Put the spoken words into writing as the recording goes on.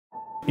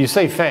You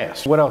say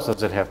fast. What else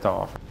does it have to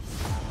offer?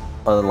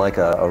 Unlike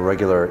a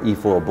regular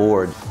eFoil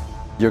board,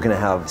 you're going to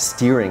have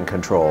steering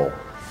control.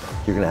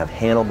 You're going to have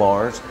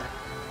handlebars,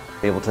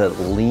 be able to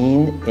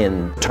lean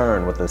and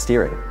turn with the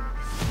steering.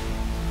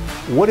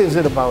 What is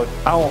it about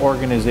our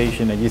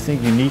organization that you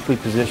think uniquely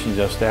positions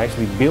us to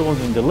actually build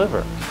and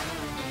deliver?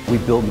 We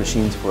build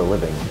machines for a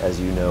living, as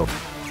you know.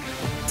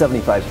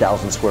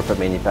 75,000 square foot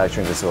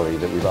manufacturing facility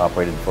that we've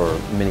operated for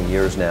many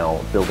years now,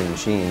 building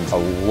machines. A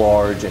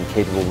large and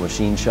capable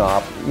machine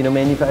shop. You know,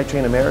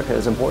 manufacturing in America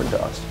is important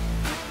to us.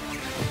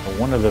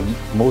 One of the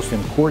most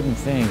important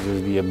things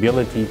is the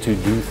ability to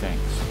do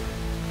things.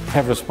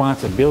 Have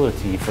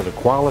responsibility for the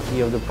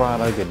quality of the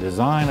product, the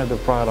design of the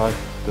product,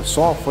 the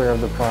software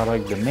of the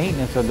product, the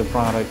maintenance of the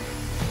product.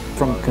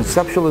 From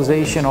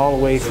conceptualization all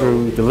the way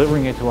through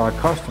delivering it to our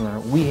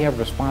customer, we have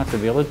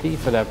responsibility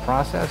for that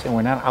process and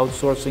we're not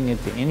outsourcing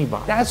it to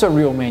anybody. That's a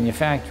real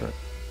manufacturer.